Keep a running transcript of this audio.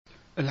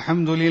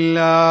الحمد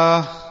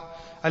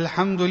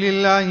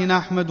لله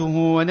نحمده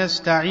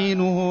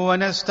ونستعينه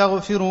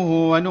ونستغفره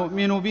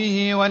ونؤمن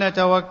به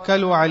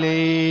ونتوكل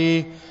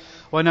عليه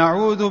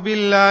ونعوذ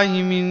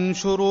بالله من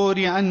شرور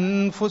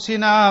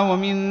أنفسنا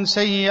ومن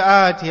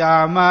سيئات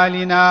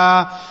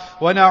أعمالنا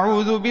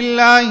ونعوذ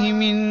بالله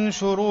من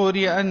شرور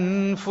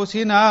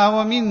أنفسنا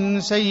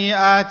ومن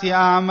سيئات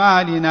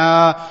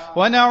أعمالنا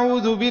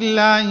ونعوذ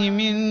بالله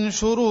من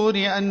شرور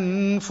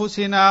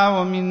أنفسنا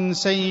ومن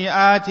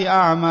سيئات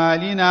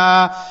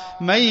أعمالنا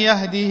من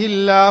يهده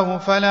الله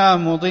فلا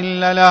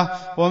مضل له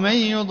ومن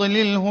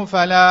يضلله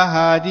فلا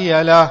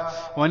هادي له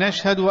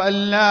ونشهد أن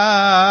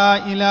لا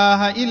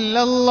إله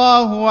إلا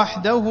الله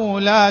وحده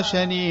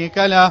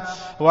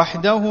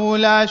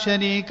لا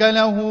شريك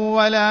له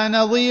ولا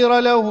نظير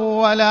له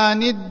ولا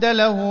ند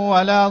له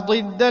ولا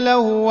ضد له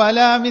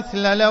ولا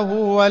مثل له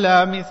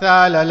ولا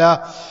مثال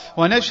له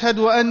ونشهد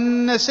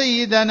أن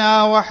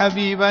سيدنا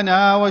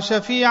وحبيبنا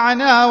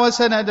وشفيعنا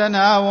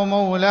وسندنا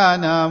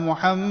ومولانا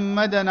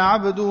محمدا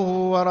عبده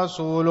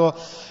ورسوله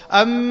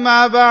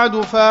أما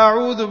بعد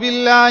فأعوذ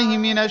بالله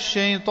من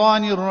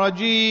الشيطان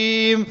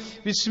الرجيم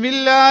بسم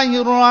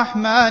الله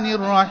الرحمن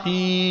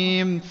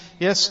الرحيم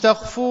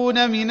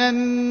يستخفون من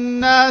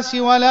الناس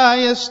ولا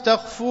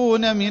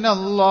يستخفون من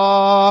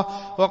الله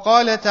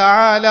وقال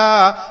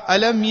تعالى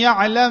ألم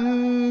يعلم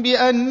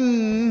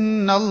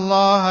بأن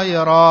الله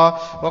يرى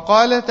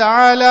وقال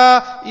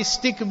تعالى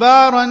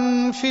استكبارا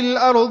في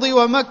الأرض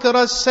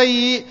ومكر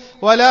السيء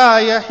ولا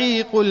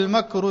يحيق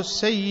المكر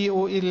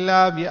السيء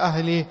إلا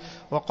بأهله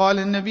وقال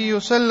النبي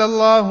صلى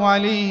الله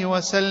عليه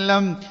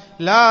وسلم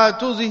لا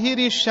تظهر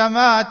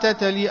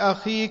الشماتة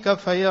لأخيك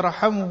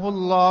فيرحمه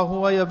الله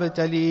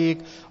ويبتليك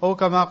أو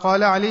كما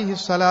قال عليه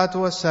الصلاة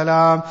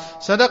والسلام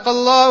صدق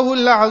الله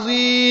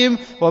العظيم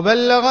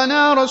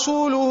وبلغنا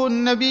رسوله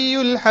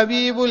النبي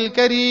الحبيب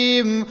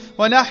الكريم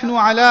ونحن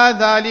على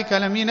ذلك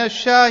لمن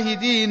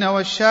الشاهدين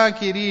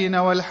والشاكرين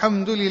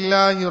والحمد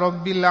لله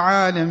رب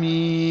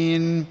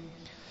العالمين.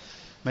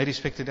 My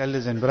respected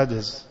elders and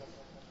brothers,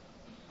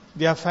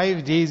 there are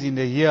 5 days in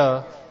the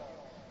year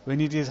when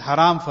it is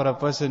haram for a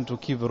person to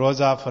keep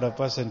roza, for a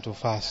person to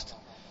fast.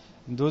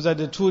 And those are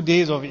the 2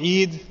 days of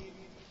Eid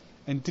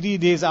and 3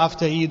 days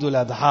after Eid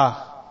al-Adha.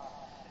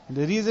 And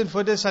the reason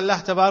for this,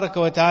 Allah Tabaraka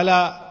wa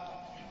Ta'ala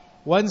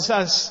wants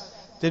us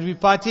that we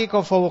partake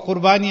of our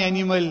Qurbani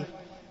animal.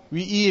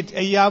 We eat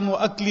ayyamu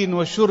aklin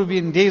wa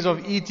shurbin, days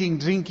of eating,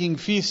 drinking,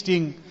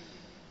 feasting.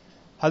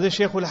 Hazrat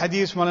Shaykh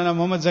al-Hadith Maulana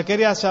Muhammad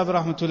Zakaria Sahib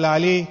Rahmatullah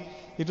Alayh,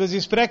 it was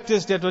his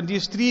practice that on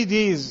these 3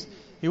 days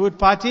he would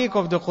partake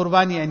of the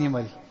Qurbani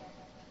animal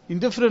in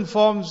different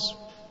forms,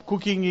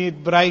 cooking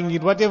it, braising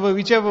it,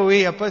 whichever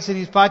way a person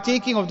is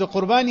partaking of the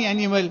Qurbani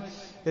animal,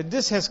 that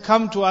this has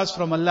come to us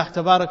from Allah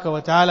Tabaraka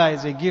wa Ta'ala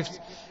as a gift,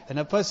 and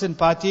a person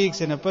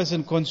partakes and a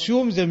person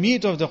consumes the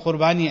meat of the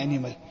Qurbani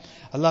animal.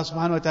 Allah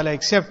Subhanahu wa Ta'ala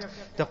accept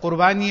the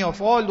Qurbani of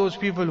all those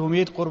people who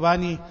made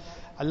Qurbani.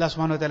 Allah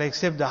Subhanahu wa Ta'ala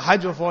accept the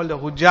Hajj of all the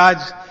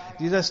Hujjaj.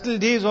 These are still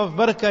days of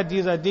barakat,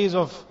 these are days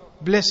of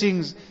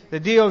blessings.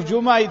 The day of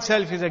Jummah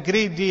itself is a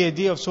great day, a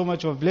day of so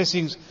much of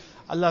blessings.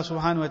 Allah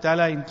Subhanahu wa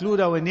Ta'ala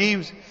include our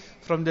names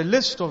from the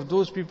list of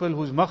those people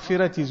whose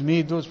maghfirat is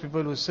made, those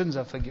people whose sins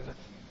are forgiven.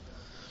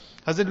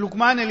 Hazrat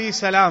Luqman alayhi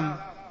salam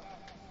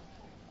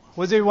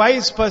was a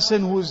wise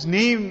person whose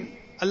name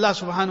Allah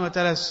Subhanahu wa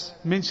Ta'ala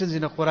mentions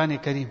in the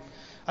Quran Kareem.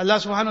 Allah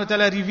Subhanahu wa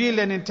Ta'ala revealed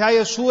an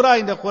entire surah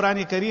in the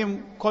Quran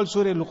Kareem called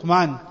Surah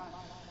Luqman.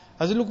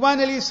 Hazrat Luqman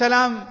alayhi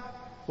salam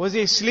was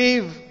a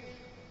slave,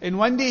 and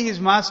one day his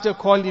master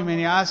called him and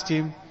he asked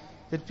him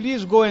that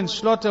please go and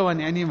slaughter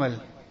an animal.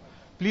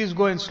 Please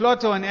go and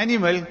slaughter an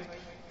animal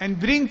and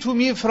bring to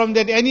me from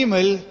that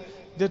animal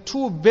the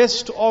 2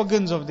 best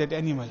organs of that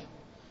animal.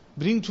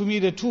 Bring to me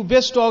the 2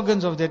 best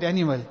organs of that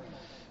animal.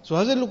 So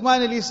Hazrat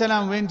Luqman alayhi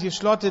salam went, he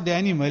slaughtered the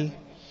animal,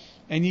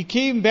 and he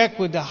came back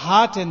with the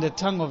heart and the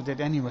tongue of that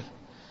animal.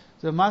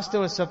 So the master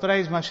was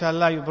surprised,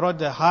 mashallah, you brought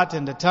the heart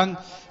and the tongue.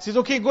 He says,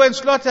 okay, go and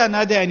slaughter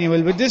another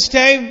animal, but this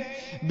time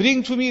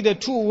bring to me the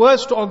 2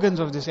 worst organs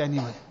of this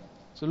animal.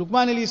 So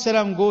Luqman alayhi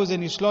salam goes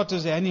and he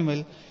slaughters the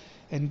animal,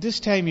 and this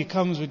time he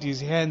comes with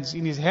his hands,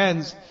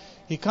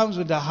 he comes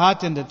with the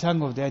heart and the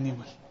tongue of the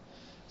animal.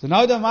 So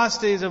now the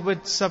master is a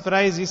bit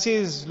surprised. He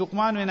says,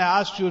 Luqman, when I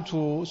asked you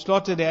to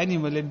slaughter the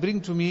animal and bring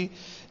to me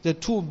the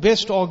 2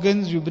 best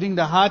organs, you bring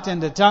the heart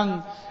and the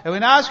tongue. And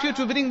when I ask you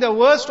to bring the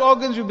worst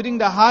organs, you bring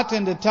the heart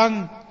and the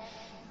tongue.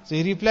 So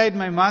he replied,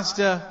 my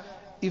master,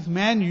 if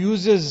man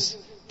uses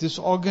these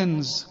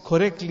organs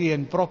correctly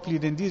and properly,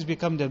 then these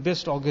become the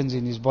best organs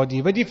in his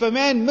body. But if a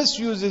man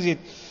misuses it,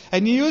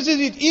 and he uses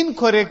it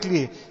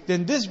incorrectly,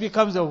 then this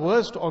becomes the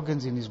worst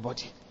organs in his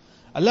body.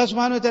 Allah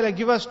subhanahu wa ta'ala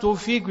give us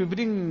tawfiq, we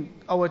bring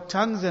our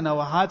tongues and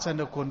our hearts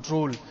under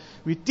control.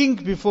 We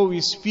think before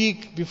we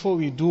speak, before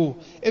we do.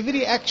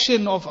 Every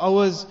action of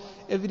ours,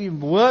 every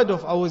word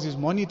of ours is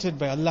monitored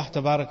by Allah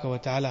tabaraka wa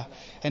ta'ala.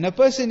 And a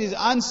person is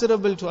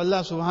answerable to Allah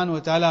subhanahu wa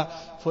ta'ala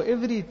for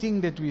everything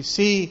that we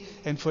say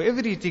and for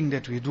everything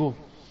that we do.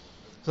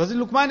 So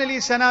Hazrat Luqman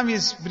alayhi salam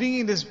is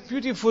bringing this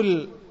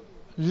beautiful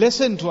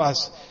lesson to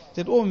us,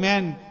 that, oh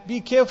man,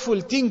 be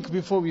careful, think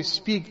before we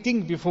speak,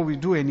 think before we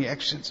do any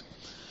actions.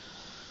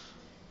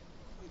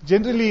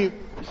 Generally,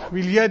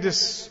 we'll hear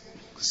this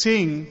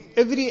saying,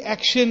 every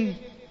action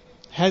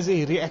has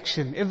a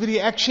reaction. Every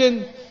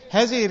action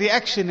has a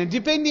reaction. And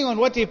depending on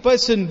what a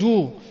person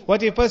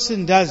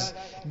does,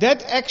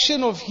 that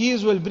action of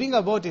his will bring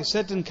about a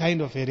certain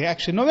kind of a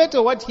reaction. No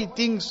matter what he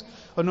thinks,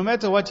 or no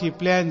matter what he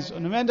plans, or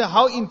no matter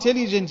how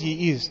intelligent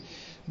he is.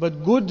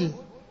 But good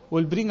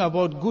will bring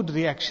about good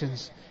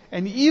reactions.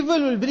 And evil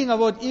will bring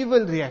about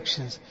evil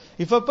reactions.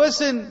 If a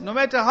person, no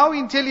matter how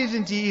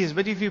intelligent he is,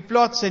 but if he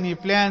plots and he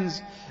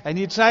plans, and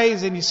he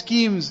tries and he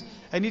schemes,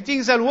 and he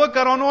thinks, I'll work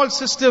around all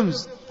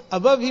systems,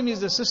 above him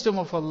is the system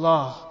of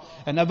Allah.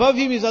 And above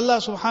him is Allah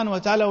subhanahu wa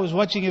ta'ala who is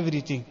watching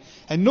everything.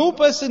 And no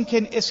person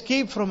can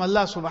escape from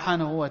Allah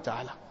subhanahu wa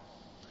ta'ala.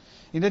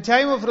 In the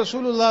time of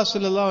Rasulullah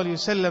sallallahu alayhi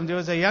wasallam, there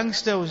was a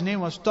youngster whose name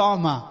was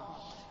Ta'ma.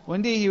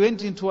 One day he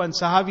went into an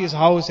Sahabi's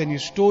house and he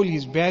stole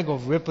his bag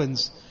of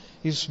weapons.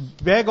 His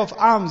bag of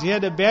arms. He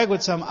had a bag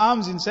with some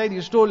arms inside.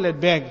 He stole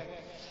that bag.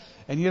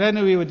 And he ran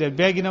away with that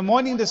bag. In the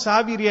morning the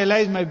Sahabi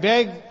realized,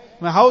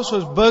 my house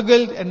was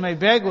burgled and my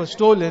bag was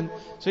stolen.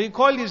 So he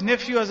called his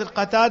nephew Hazrat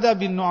Qatada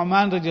bin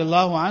Nu'man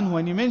radiallahu anhu,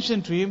 and he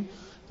mentioned to him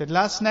that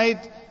last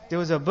night there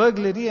was a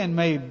burglary and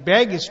my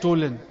bag is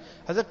stolen.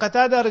 Hazrat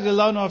Qatada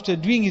radiallahu anhu, after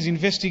doing his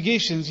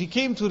investigations, he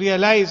came to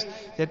realize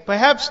that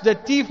perhaps the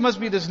thief must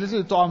be this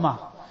little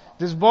Ta'ma.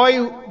 This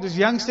boy, this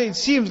youngster, it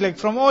seems like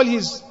from all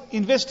his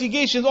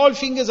investigations, all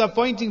fingers are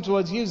pointing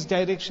towards his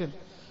direction.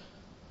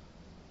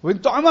 When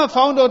Ta'ma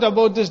found out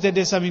about this, that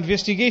there's some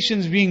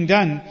investigations being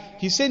done,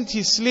 he sent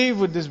his slave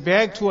with this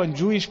bag to a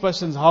Jewish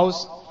person's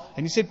house.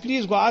 And he said,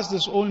 please go ask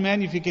this old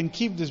man if he can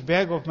keep this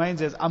bag of mine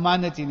as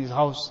amanat in his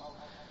house.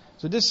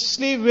 So this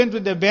slave went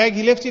with the bag,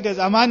 he left it as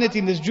amanat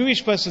in this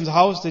Jewish person's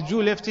house. The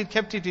Jew left it,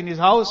 kept it in his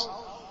house.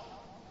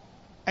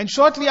 And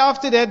shortly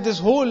after that, this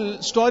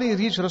whole story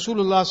reached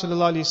Rasulullah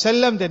sallallahu alaihi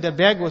wasallam that the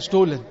bag was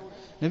stolen.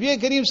 Nabi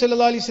Kareem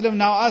sallallahu alaihi wasallam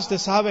now asked the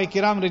Sahaba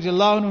Kiram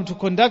radiallahu anhum to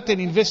conduct an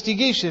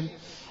investigation.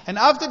 And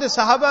after the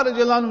Sahaba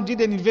radiallahu anhum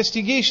did an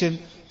investigation,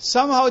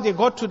 somehow they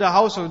got to the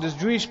house of this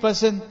Jewish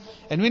person.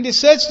 And when they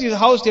searched his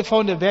house, they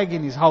found a bag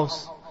in his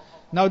house.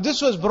 Now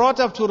this was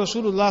brought up to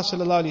Rasulullah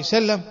sallallahu alaihi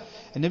wasallam.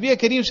 And Nabi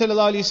Kareem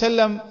sallallahu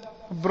alaihi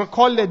wasallam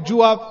called that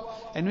Jew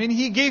up. And when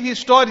he gave his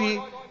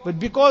story, but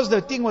because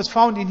the thing was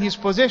found in his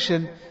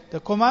possession,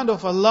 the command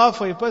of Allah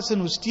for a person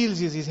who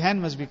steals is his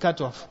hand must be cut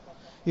off.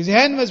 His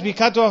hand must be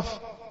cut off.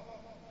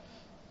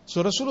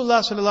 So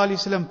Rasulullah sallallahu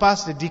alaihi wasallam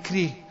passed a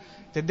decree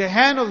that the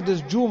hand of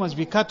this Jew must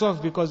be cut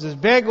off because this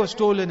bag was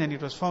stolen and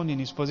it was found in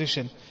his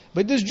possession.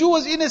 But this Jew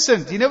was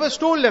innocent. He never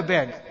stole the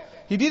bag.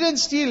 He didn't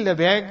steal the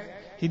bag.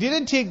 He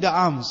didn't take the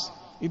arms.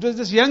 It was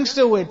this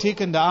youngster who had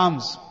taken the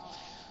arms.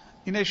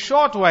 In a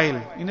short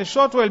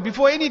while,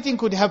 before anything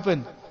could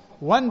happen,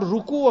 one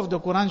ruku of the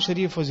Quran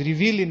Sharif was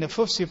revealed in the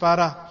 5th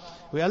Sipara,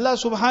 where Allah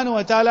subhanahu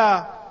wa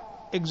ta'ala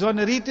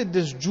exonerated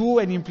this Jew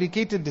and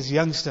implicated this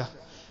youngster.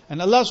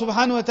 And Allah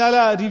subhanahu wa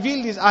ta'ala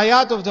revealed these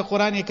ayat of the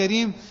Quran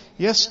Kareem,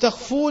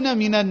 يَسْتَخْفُونَ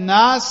مِنَ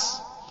النَّاسِ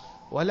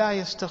وَلَا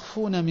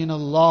يَسْتَخْفُونَ مِنَ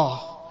اللَّهِ.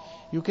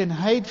 You can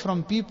hide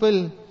from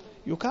people,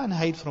 you can't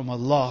hide from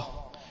Allah.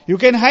 You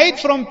can hide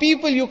from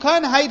people, you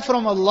can't hide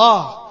from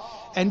Allah.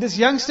 And this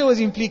youngster was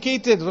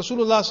implicated.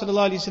 Rasulullah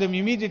sallallahu alaihi wasallam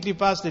immediately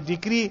passed the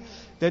decree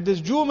that this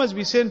Jew must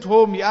be sent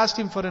home. He asked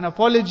him for an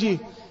apology,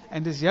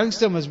 and this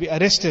youngster must be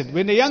arrested.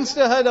 When the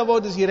youngster heard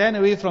about this, he ran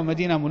away from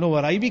Medina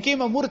Munawwara. He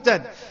became a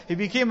murtad. He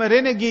became a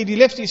renegade. He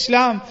left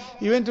Islam.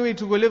 He went away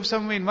to go live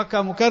somewhere in Makkah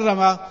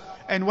Mukarramah.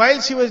 And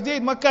whilst he was there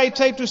in Makkah, he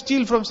tried to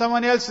steal from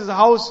someone else's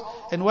house.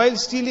 And while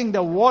stealing,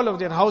 the wall of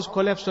that house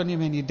collapsed on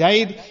him and he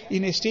died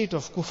in a state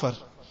of kufr.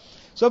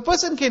 So a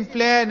person can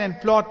plan and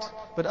plot,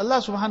 but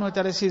Allah subhanahu wa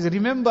ta'ala says,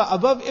 remember,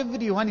 above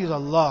everyone is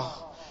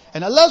Allah.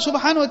 And Allah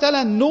subhanahu wa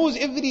ta'ala knows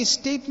every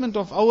statement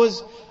of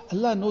ours.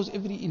 Allah knows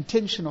every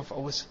intention of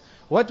ours.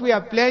 What we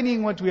are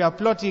planning, what we are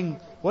plotting,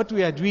 what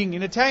we are doing.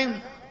 In the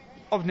time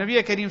of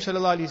Nabi Kareem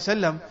sallallahu alaihi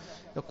wasallam,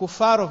 the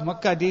kuffar of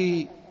Makkah,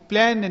 they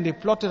planned and they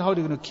plotted how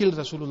they're going to kill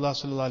Rasulullah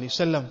sallallahu alaihi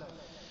wasallam.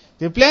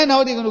 They planned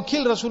how they're going to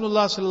kill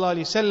Rasulullah sallallahu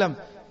alaihi wasallam.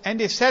 And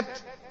they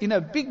sat in a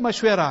big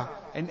mashwara.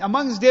 And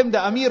amongst them, the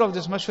Amir of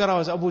this mashwara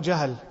was Abu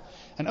Jahl.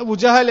 And Abu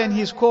Jahl and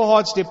his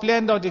cohorts, they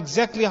planned out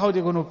exactly how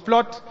they're going to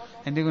plot,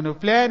 and they're going to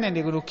plan, and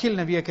they're going to kill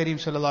Nabi Kareem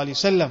sallallahu alaihi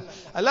wasallam.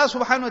 Allah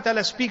subhanahu wa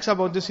ta'ala speaks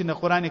about this in the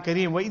Quran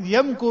Kareem. وَإِذْ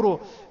يَمْكُرُ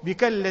بِكَ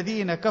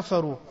الَّذِينَ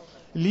كَفَرُوا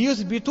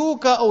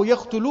لِيُثْبِتُوكَ أَوْ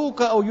يَقْتُلُوكَ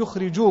أَوْ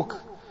يُخْرِجُوكَ.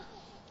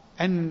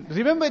 And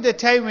remember the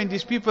time when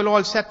these people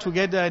all sat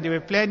together and they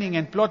were planning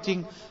and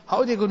plotting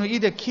how they're going to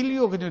either kill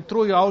you or going to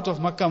throw you out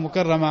of Makkah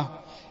Mukarramah.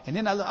 And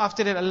then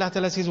after that Allah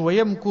Ta'ala says,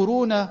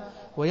 وَيَمْكُرُونَ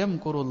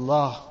وَيَمْكُرُ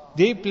اللَّهِ.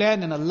 They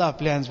plan and Allah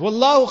plans.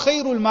 وَاللَّهُ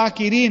خَيْرُ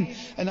الْمَاكِرِينَ.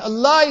 And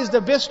Allah is the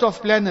best of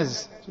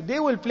planners. So they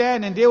will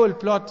plan and they will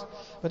plot,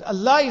 but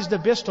Allah is the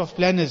best of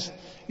planners.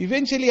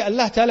 Eventually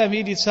Allah Ta'ala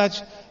made it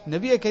such,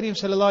 Nabi Kareem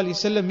sallallahu alaihi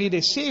wasallam made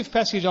a safe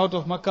passage out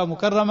of Makkah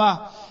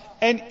Mukarramah,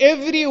 and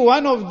every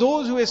one of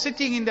those who were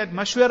sitting in that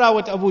mashwara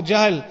with Abu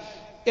Jahl,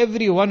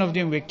 every one of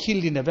them were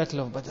killed in the battle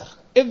of Badr.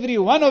 Every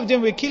one of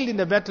them were killed in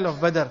the battle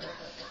of Badr.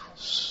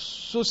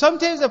 So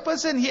sometimes a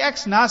person, he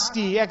acts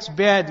nasty, he acts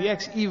bad, he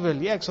acts evil,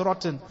 he acts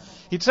rotten.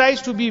 He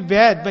tries to be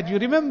bad, but you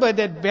remember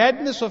that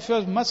badness of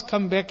yours must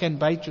come back and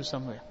bite you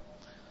somewhere.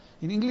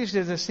 In English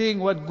there's a saying,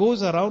 what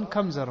goes around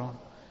comes around.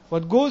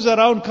 What goes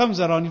around comes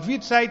around. If we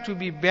try to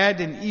be bad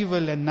and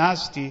evil and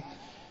nasty,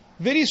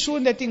 very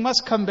soon that thing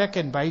must come back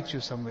and bite you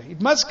somewhere.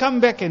 It must come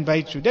back and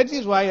bite you. That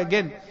is why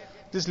again,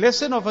 this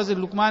lesson of Hazrat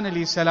Luqman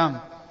alayhi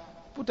salam,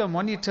 put a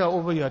monitor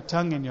over your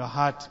tongue and your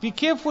heart. Be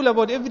careful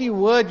about every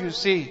word you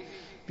say.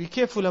 Be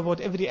careful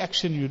about every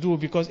action you do,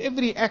 because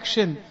every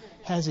action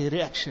has a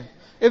reaction.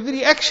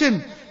 Every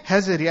action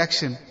has a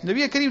reaction.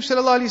 Nabi Kareem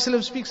sallallahu alaihi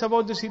wasallam speaks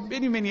about this in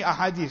many, many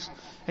ahadith.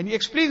 And he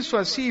explains to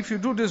us, see, if you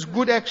do this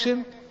good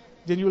action,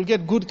 then you will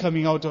get good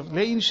coming out of it.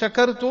 لَإِن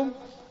شَكَرْتُمْ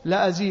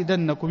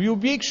لَأَزِيدَنَّكُمْ. You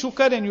make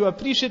shukr and you are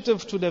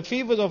appreciative to the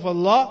favors of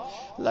Allah.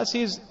 Allah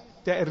says,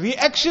 the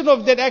reaction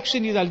of that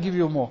action is, I'll give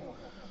you more.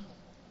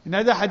 In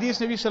another hadith,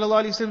 Nabi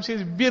sallallahu alaihi wasallam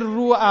says,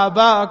 بِرُّوا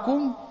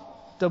آبَاءَكُمْ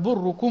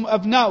تَبُرُّكُمْ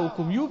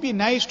أَبْنَاءُكُمْ. You be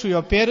nice to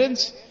your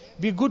parents,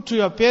 be good to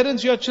your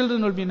parents, your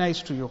children will be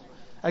nice to you.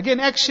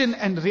 Again, action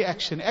and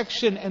reaction,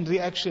 action and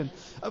reaction.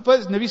 Nabi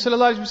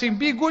sallallahu alaihi wasallam saying,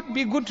 be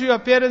good to your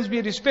parents, be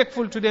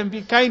respectful to them,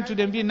 be kind to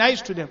them, be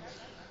nice to them.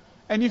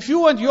 And if you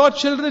want your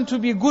children to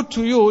be good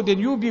to you, then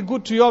you be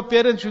good to your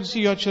parents, you'll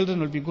see your children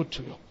will be good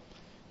to you.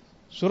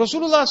 So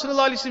Rasulullah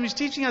sallallahu alaihi wasallam is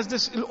teaching us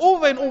this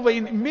over and over.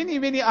 In many,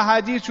 many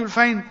ahadith you'll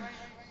find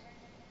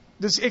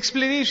this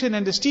explanation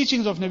and this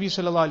teachings of Nabi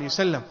sallallahu alaihi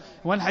wasallam.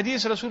 One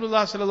hadith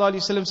Rasulullah sallallahu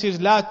alaihi wasallam says,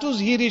 لا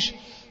تزهرش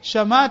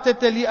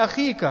شماتة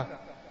لأخيك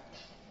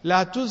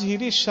لا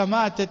تزهرش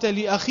شماتة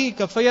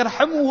لأخيك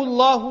فيرحمه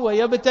الله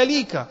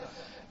ويبتليك.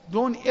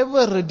 Don't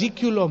ever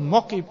ridicule or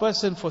mock a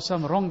person for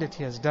some wrong that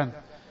he has done.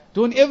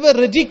 Don't ever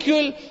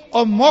ridicule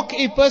or mock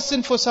a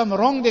person for some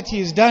wrong that he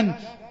has done.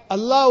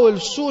 Allah will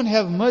soon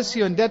have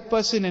mercy on that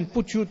person and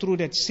put you through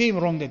that same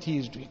wrong that he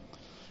is doing.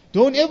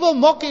 Don't ever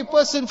mock a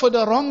person for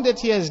the wrong that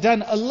he has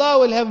done. Allah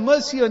will have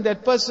mercy on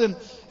that person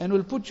and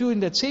will put you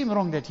in that same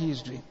wrong that he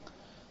is doing.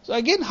 So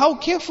again, how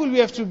careful we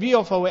have to be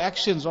of our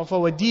actions, of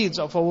our deeds,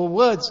 of our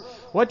words,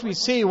 what we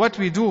say, what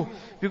we do.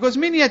 Because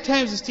many a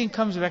times this thing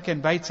comes back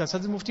and bites us.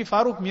 Hazrat Mufti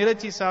Farooq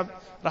Mirati Sahab,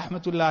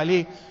 Rahmatullah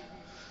alayh,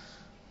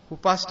 who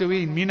passed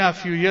away in Mina a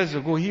few years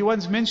ago, he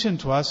once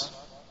mentioned to us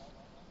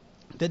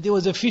that there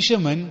was a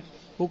fisherman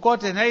who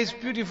caught a nice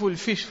beautiful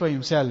fish for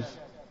himself.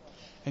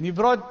 And he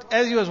brought,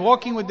 as he was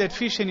walking with that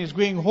fish and he's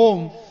going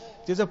home,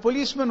 there's a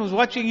policeman who's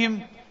watching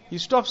him. He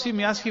stops him,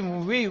 he asks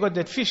him, where you got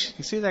that fish?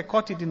 He says, I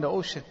caught it in the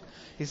ocean.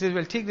 He says,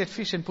 well, take that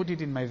fish and put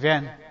it in my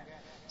van.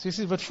 So he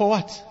says, but for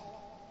what?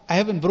 I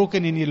haven't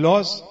broken any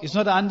laws. It's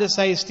not an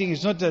undersized thing.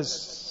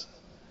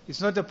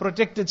 It's not a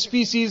protected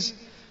species.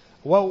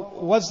 Well,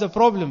 what's the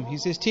problem? He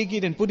says, take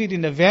it and put it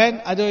in the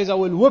van, otherwise I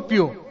will whip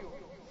you.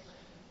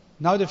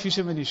 Now the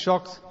fisherman is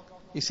shocked.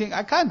 He's saying,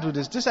 I can't do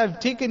this. This I've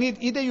taken it.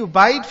 Either you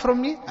buy it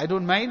from me, I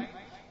don't mind.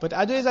 But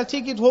otherwise I'll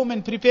take it home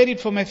and prepare it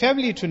for my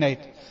family tonight.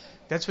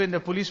 That's when the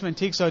policeman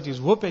takes out his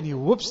whip and he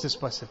whips this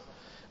person.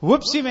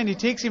 Whips him and he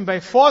takes him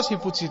by force, he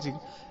puts it in.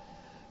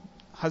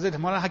 Hazrat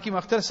Maulana Hakim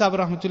Akhtar Sahab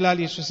Rahmatullah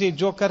alayhi used to say,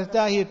 Jo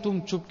karta hai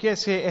tum chupke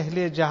se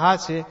ahle jahan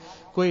se,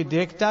 koi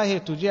dekhta hai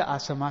tujhe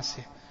asama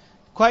se.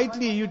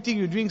 Quietly you think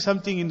you're doing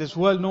something in this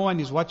world, no one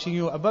is watching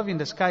you. Above in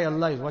the sky,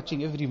 Allah is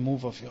watching every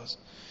move of yours.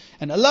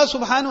 And Allah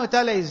subhanahu wa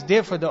ta'ala is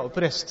there for the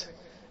oppressed.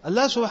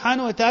 Allah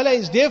subhanahu wa ta'ala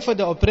is there for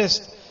the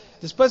oppressed.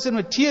 This person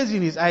with tears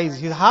in his eyes,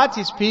 his heart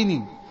is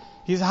paining.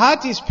 His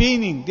heart is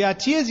paining. There are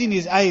tears in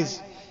his eyes.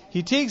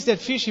 He takes that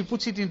fish, he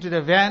puts it into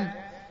the van,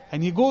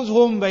 and he goes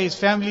home by his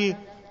family.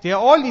 They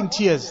are all in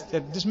tears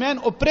that this man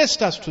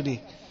oppressed us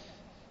today.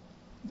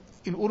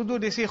 In Urdu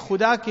they say,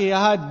 Khuda ke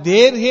yaha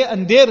der hai,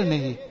 ander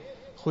nahi.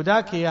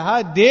 Khuda ke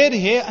yaha der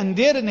hai,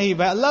 ander nahi.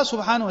 By Allah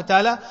subhanahu wa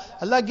ta'ala,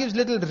 Allah gives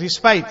little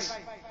respite.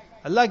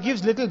 Allah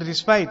gives little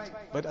respite,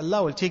 but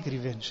Allah will take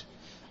revenge.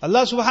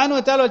 Allah subhanahu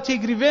wa ta'ala will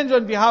take revenge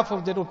on behalf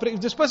of that oppressed.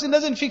 If this person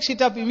doesn't fix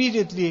it up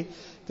immediately,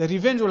 the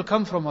revenge will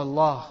come from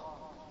Allah.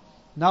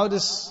 Now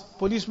this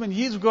policeman,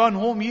 he's gone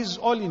home, he's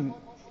all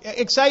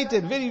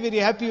excited, very, very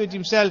happy with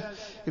himself.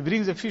 He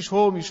brings the fish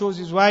home, he shows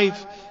his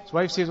wife. His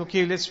wife says,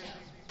 okay, let's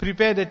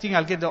prepare the thing,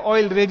 I'll get the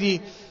oil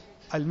ready.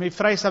 I'll may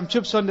fry some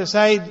chips on the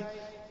side.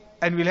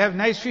 And we'll have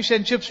nice fish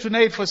and chips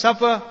tonight for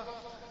supper.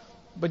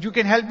 But you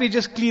can help me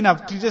just clean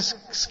up,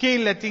 just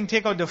scale that thing,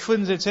 take out the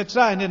fins,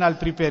 etc. and then I'll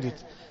prepare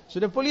it. So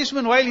the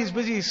policeman, while he's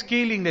busy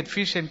scaling that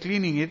fish and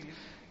cleaning it,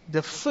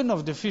 the fin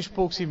of the fish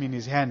pokes him in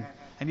his hand.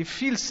 And he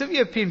feels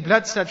severe pain,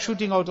 blood starts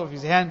shooting out of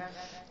his hand.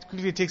 He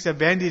quickly takes a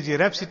bandage, he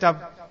wraps it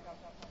up.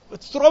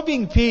 It's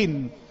throbbing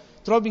pain.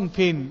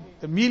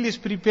 The meal is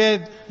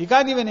prepared. He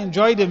can't even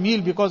enjoy the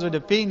meal because of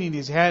the pain in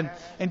his hand.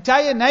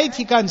 Entire night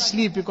he can't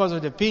sleep because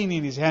of the pain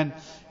in his hand.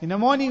 In the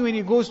morning when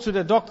he goes to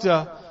the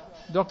doctor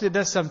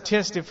does some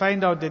tests, they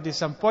find out that there's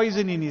some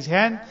poison in his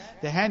hand.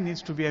 The hand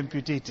needs to be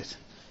amputated.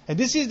 And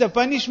this is the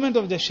punishment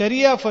of the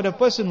Sharia for the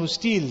person who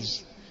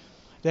steals.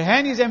 The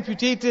hand is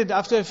amputated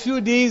after a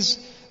few days.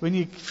 When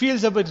he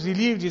feels a bit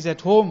relieved, he's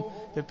at home.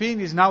 The pain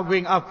is now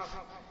going up.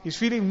 he's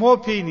feeling more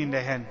pain in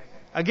the hand.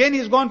 Again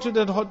he's gone to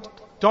the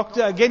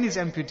doctor, again he's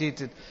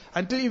amputated.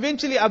 Until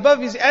eventually above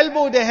his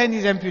elbow the hand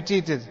is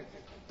amputated.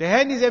 The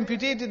hand is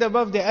amputated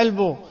above the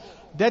elbow.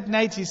 That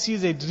night he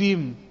sees a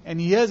dream and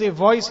he hears a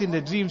voice in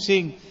the dream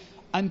saying,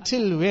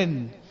 until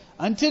when?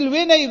 Until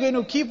when are you going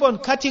to keep on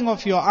cutting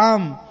off your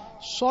arm?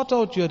 Sort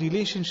out your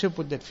relationship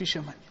with that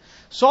fisherman.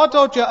 Sort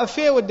out your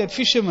affair with that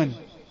fisherman.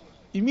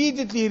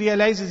 Immediately he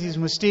realizes his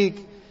mistake.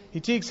 He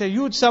takes a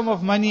huge sum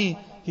of money.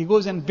 He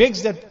goes and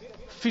begs that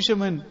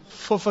fisherman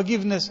for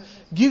forgiveness,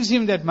 gives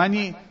him that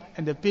money,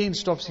 and the pain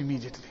stops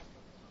immediately.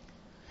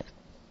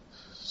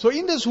 So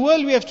in this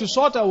world we have to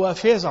sort our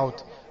affairs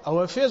out.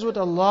 Our affairs with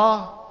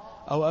Allah,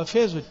 our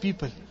affairs with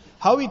people.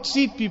 How we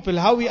treat people,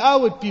 how we are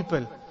with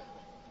people.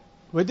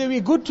 Whether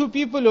we're good to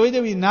people or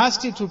whether we're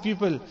nasty to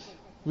people,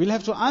 we'll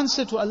have to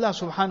answer to Allah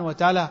subhanahu wa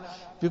ta'ala,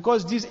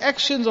 because these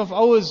actions of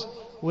ours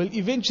will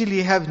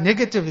eventually have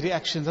negative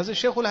reactions. As a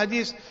Shaykh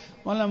al-Hadith,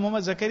 Mawlana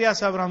Muhammad Zakaria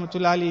Sahib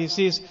Rahmatullah Alayhi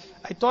says,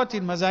 I taught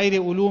in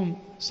Mazahir-e-Ulum,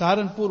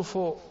 Saharanpur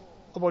for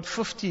about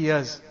 50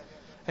 years.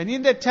 And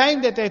in the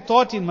time that I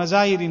taught in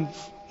Mazahir,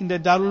 in the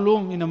Darul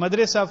Uloom, in a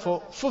madrasa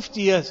for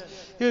 50 years,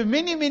 there were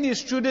many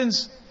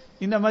students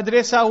in the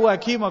madrasa who I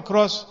came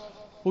across,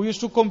 who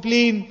used to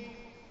complain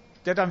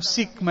that I'm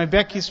sick, my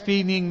back is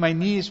paining, my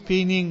knee is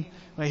paining,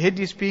 my head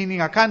is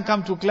paining, I can't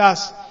come to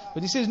class.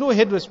 But he says no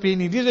head was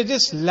paining. These are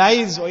just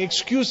lies or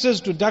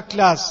excuses to duck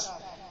class.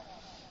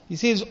 He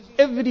says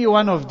every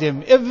one of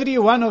them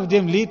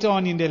later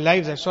on in their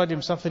lives, I saw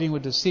them suffering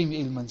with the same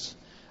ailments.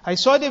 I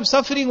saw them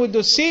suffering with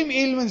the same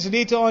ailments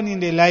later on in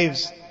their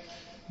lives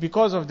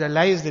because of the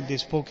lies that they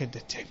spoke at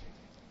that time.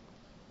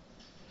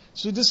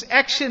 So this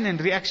action and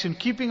reaction,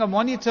 keeping a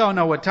monitor on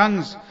our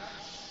tongues.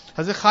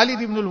 Hazrat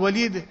Khalid ibn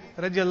al-Walid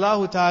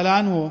radiallahu ta'ala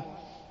anhu,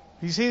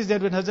 he says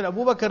that when Hazrat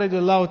Abu Bakr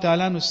radiallahu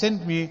ta'ala anhu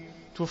sent me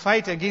to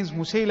fight against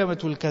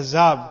Musaylamatul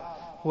Kazzab,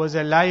 who was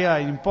a liar,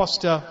 an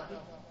imposter.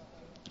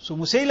 So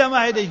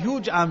Musaylama had a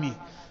huge army,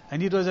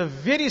 and it was a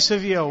very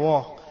severe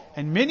war.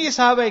 And many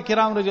Sahaba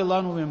Kiram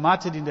radiallahu anhu were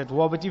martyred in that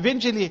war. But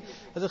eventually,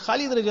 Hazrat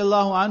Khalid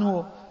radiallahu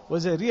anhu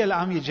was a real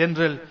army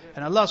general,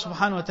 and Allah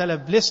subhanahu wa ta'ala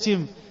blessed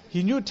him.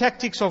 He knew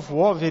tactics of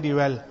war very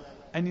well.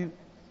 And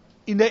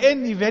in the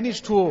end, he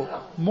managed to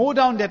mow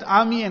down that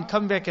army and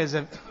come back as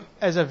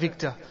a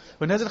victor.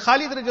 When Hazrat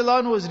Khalid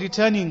radiallahu anhu was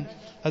returning,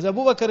 Hazrat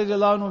Abu Bakr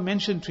radiallahu anhu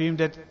mentioned to him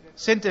that,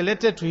 sent a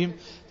letter to him,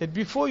 that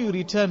before you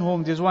return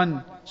home, there's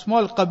one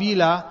small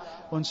qabila,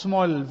 one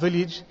small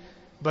village,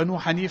 Banu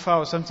Hanifa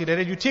or something like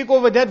that. You take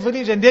over that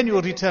village and then you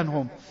return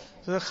home.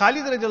 So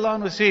Khalid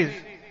radiallahu anhu says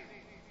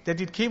that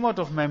it came out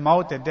of my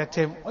mouth at that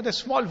time, what a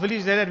small village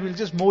like that, we'll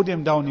just mow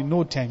them down in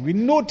no time.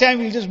 In no time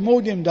we'll just mow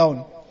them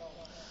down.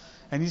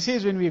 And he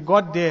says when we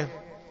got there,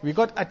 we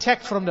got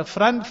attacked from the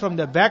front, from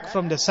the back,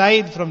 from the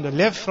side, from the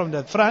left, from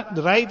the front,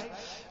 the right.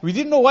 We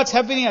didn't know what's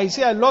happening. I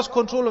say I lost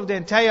control of the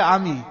entire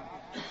army.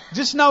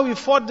 Just now we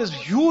fought this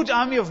huge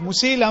army of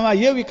Musaylama.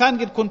 Here we can't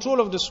get control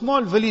of the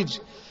small village.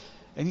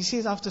 And he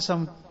says after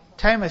some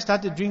time I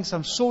started doing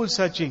some soul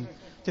searching.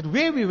 That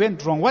where we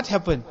went wrong, what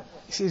happened?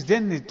 He says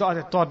then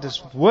I thought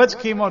this words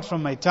came out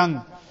from my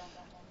tongue.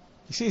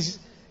 He says,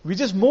 we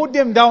just mowed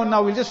them down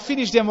now, we'll just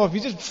finish them off. We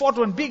just fought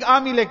one big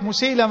army like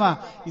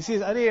Musaylama. He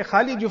says, Arey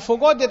Khalid, you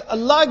forgot that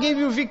Allah gave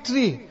you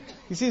victory.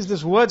 He says,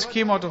 these words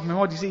came out of my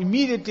mouth. He says,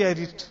 immediately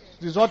I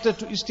resorted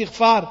to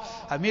istighfar.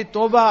 I made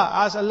tawbah,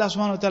 asked Allah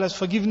subhanahu wa ta'ala's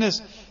forgiveness.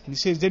 And he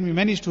says, then we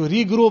managed to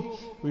regroup.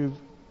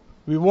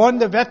 We won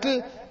the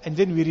battle and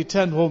then we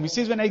returned home. He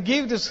says, when I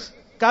gave this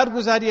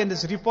karguzari and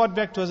this report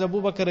back to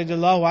Abu Bakr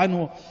radiallahu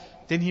anhu,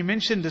 then he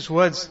mentioned these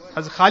words.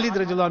 As Khalid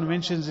radiallahu anhu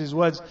mentions these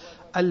words,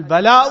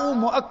 Al-bala'u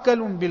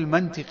mu'akkalun bil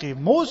mantiqi.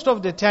 Most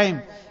of the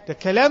time, the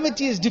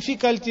calamities,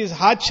 difficulties,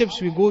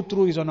 hardships we go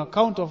through is on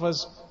account of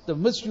us, the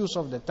misuse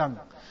of the tongue.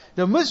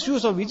 The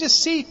misuse of, we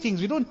just say things,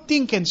 we don't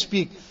think and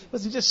speak. A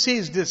person just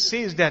says this,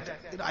 says that.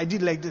 I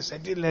did like this, I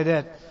did like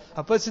that.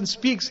 A person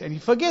speaks and he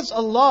forgets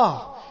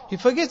Allah. He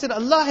forgets that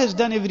Allah has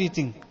done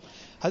everything.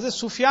 Hazrat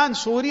Sufyan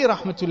Sawri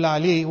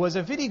rahmatullah alayhi was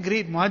a very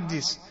great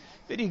muhaddis.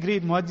 Very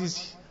great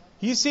muhaddis.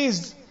 He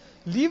says,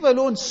 leave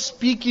alone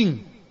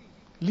speaking.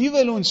 Leave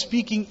alone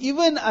speaking.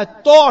 Even a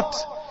thought,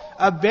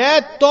 a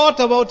bad thought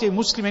about a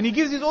Muslim. And he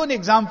gives his own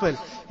example.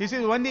 He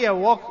says, one day I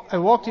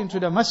walked into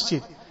the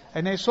masjid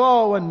and I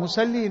saw one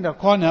musalli in the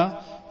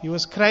corner. He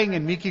was crying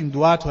and making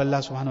dua to Allah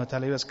subhanahu wa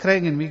ta'ala. He was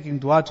crying and making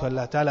dua to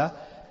Allah ta'ala.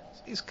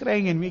 He's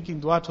crying and making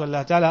dua to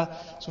Allah ta'ala.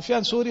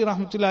 Sufyan Sawri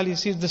rahmatullah alayhi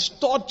says, this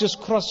thought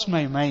just crossed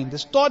my mind.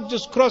 This thought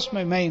just crossed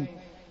my mind.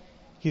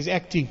 He's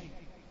acting.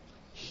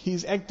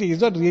 He's acting.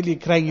 He's not really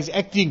crying. He's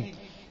acting.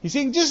 He's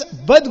saying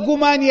just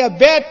badgumani, a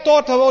bad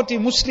thought about a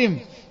Muslim.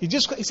 He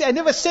said, I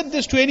never said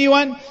this to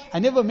anyone. I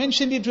never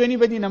mentioned it to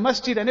anybody in a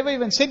masjid. I never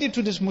even said it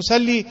to this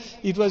musalli.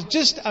 It was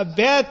just a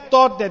bad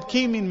thought that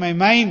came in my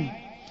mind.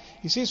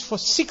 He says, for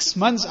 6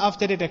 months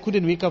after that, I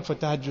couldn't wake up for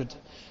tahajjud.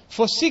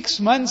 For 6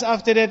 months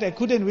after that, I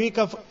couldn't wake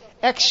up for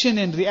action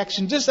and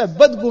reaction. Just a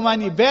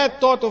badgumani, bad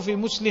thought of a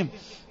Muslim.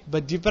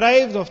 But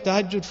deprived of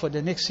tahajjud for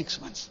the next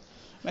 6 months.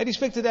 My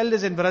respected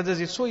elders and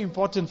brothers, it's so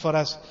important for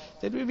us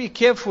that we be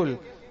careful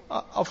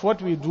of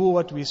what we do,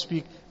 what we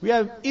speak. We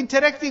are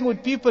interacting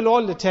with people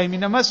all the time.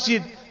 In a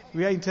masjid,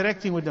 we are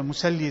interacting with the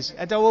musallis.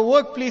 At our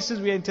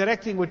workplaces, we are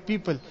interacting with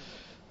people.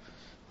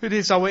 It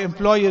is our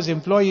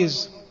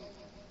employees.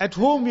 At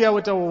home, we are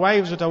with our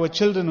wives, with our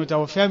children, with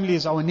our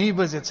families, our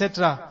neighbors,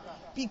 etc.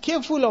 Be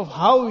careful of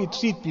how we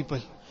treat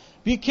people.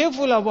 Be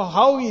careful of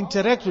how we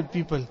interact with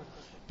people.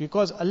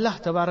 Because Allah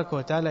Tabaraka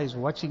wa Ta'ala is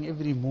watching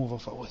every move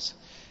of ours.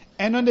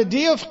 And on the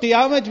day of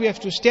Qiyamah, we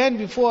have to stand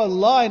before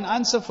Allah and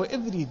answer for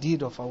every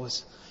deed of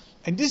ours.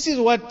 And this is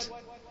what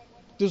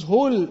this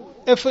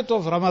whole effort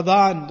of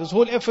Ramadan, this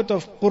whole effort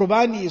of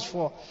Qurbani is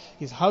for,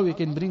 is how we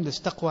can bring this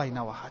taqwa in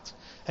our hearts.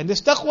 And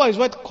this taqwa is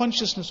what?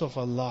 Consciousness of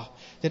Allah.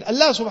 That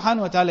Allah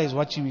subhanahu wa ta'ala is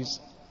watching us.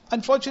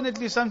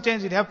 Unfortunately,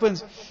 sometimes it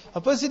happens, a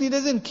person, he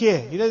doesn't care.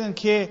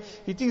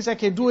 He thinks, I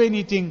can do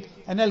anything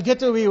and I'll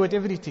get away with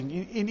everything.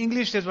 In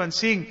English, there's one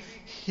saying,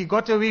 he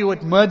got away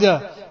with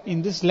murder.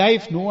 In this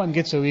life, no one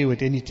gets away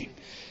with anything.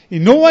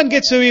 No one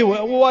gets away with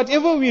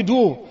whatever we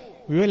do.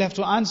 We will have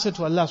to answer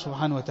to Allah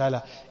subhanahu wa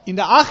ta'ala. In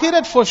the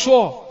akhirat for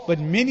sure, but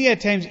many a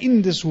times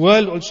in this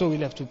world also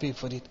we'll have to pay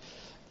for it.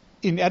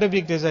 In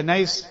Arabic, there's a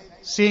nice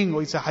saying,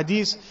 or it's a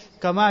hadith,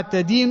 Kama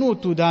tadinu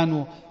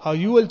tudanu. How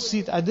you will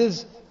treat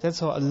others, that's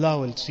how Allah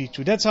will treat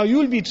you. That's how you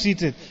will be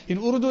treated. In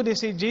Urdu they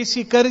say,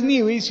 Jaisi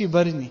karni, waisi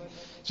barni.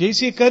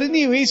 Jaisi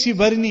karni, waisi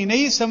barni.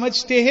 Nahi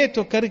samajhte hai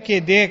to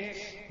karke dekh.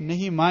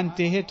 Nahi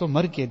mante hai to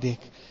marke dekh.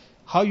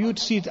 How you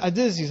treat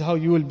others is how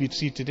you will be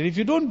treated. And if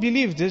you don't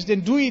believe this, then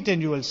do it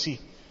and you will see.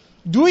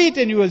 Do it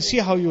and you will see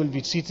how you will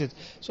be treated.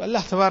 So Allah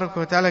Tabaraka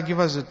wa Ta'ala give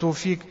us the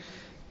tawfiq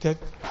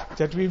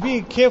that we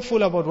be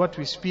careful about what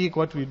we speak,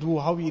 what we do,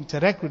 how we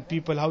interact with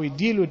people, how we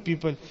deal with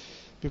people.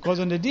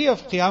 Because on the day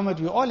of Qiyamah,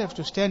 we all have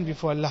to stand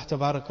before Allah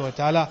Tabaraka wa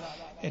Ta'ala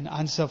and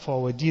answer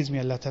for our deeds. May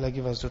Allah Ta'ala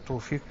give us the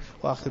tawfiq.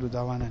 Wa akhiru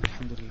da'wana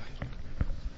alhamdulillah.